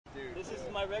This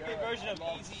is my reggae version of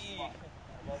Eazy-E.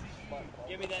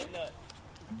 Give me that nut.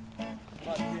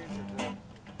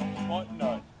 What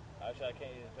nut? Actually, I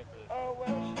can't even pick for this. Oh, well,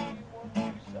 she wants to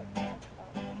suck my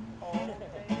cock all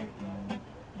day long.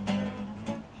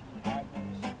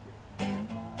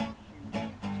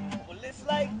 Well, it's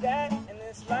like that, and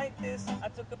it's like this. I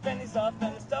took her pennies off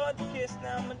and I started to kiss.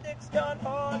 Now my dick's gone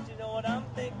hard, you know what I'm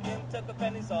thinking. Took her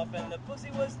pennies off and the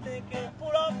pussy was thinking.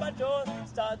 Pulled off my drawers,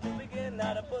 started to begin.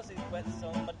 Now the pussy's wet,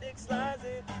 so my dick slides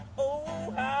in.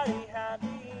 Oh, howdy,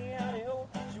 howdy, howdy, ho.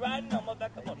 She's riding on my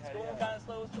back, but it's going kind of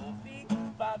slow. So feet,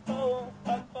 5-4,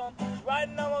 pump, pump. She's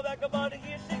riding on my back, but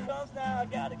here she comes now. I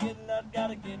gotta get a nut,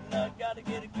 gotta get a nut, gotta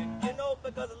get it quick. You know,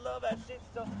 because I love that shit,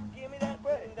 so give me that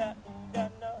bread, that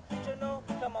nut. You know,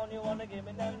 come on, you wanna give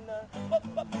me that nut. Up,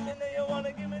 you know you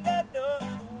wanna give me that nut.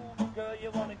 Ooh, girl,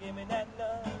 you wanna give me that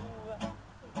nut.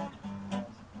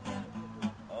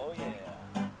 Oh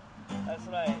yeah, that's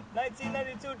right.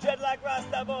 1992 Dreadlock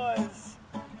Rasta boys.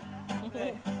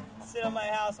 They sit on my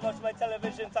house, watch my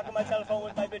television, talk on my telephone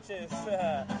with my bitches.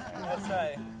 That's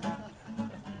right.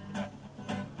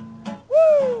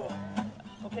 Woo!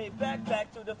 Okay,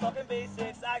 back to the fucking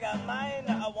basics. I got mine,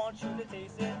 now I want you to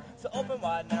taste it. So open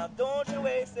wide now, don't you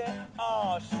waste it.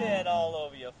 Oh shit, all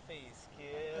over your face,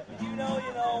 kid. But you know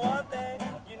one thing.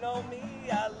 You know me,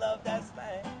 I love that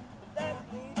slang. But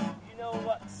that's me, you know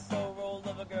what? So roll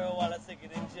of a girl while I stick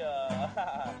it in jaw.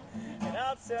 And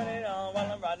I'll turn it on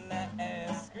while I'm riding that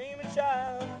ass, screaming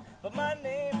child. But my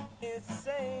name is the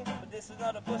same. But this is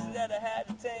not a pussy that I had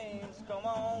to tame. So come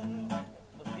on,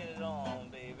 let's get it on,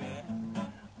 baby.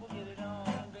 Get it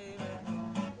on, baby.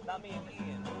 Not me and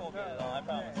Ian. We won't get it on, I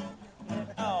promise.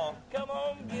 Oh, come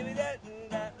on, give me that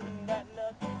nut.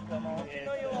 Come on, you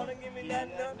know you wanna give me that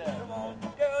nut. Come on,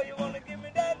 girl, you wanna give me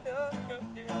that nut. Girl,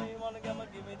 you know you wanna give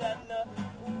me that nut.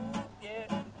 Ooh,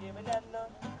 yeah, give me that nut.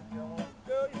 Come on,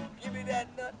 girl, you give me that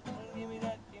nut. Give me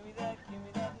that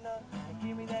nut.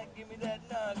 Give me that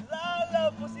nut. 'Cause I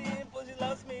love pussy and pussy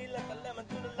loves me like a lemon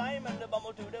to the lime and the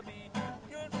bumble to the bee.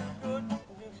 Good.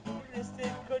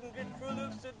 Couldn't get through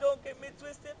loops, so don't get me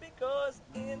twisted, because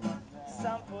in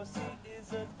some pussy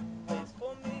is a place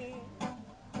for me.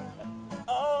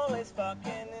 Always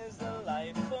fucking is the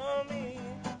life for me.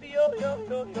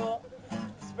 Yo.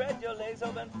 Spread your legs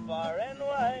open far and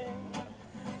wide.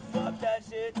 Fuck that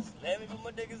shit, just let me put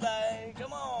my dick aside.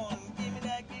 Come on,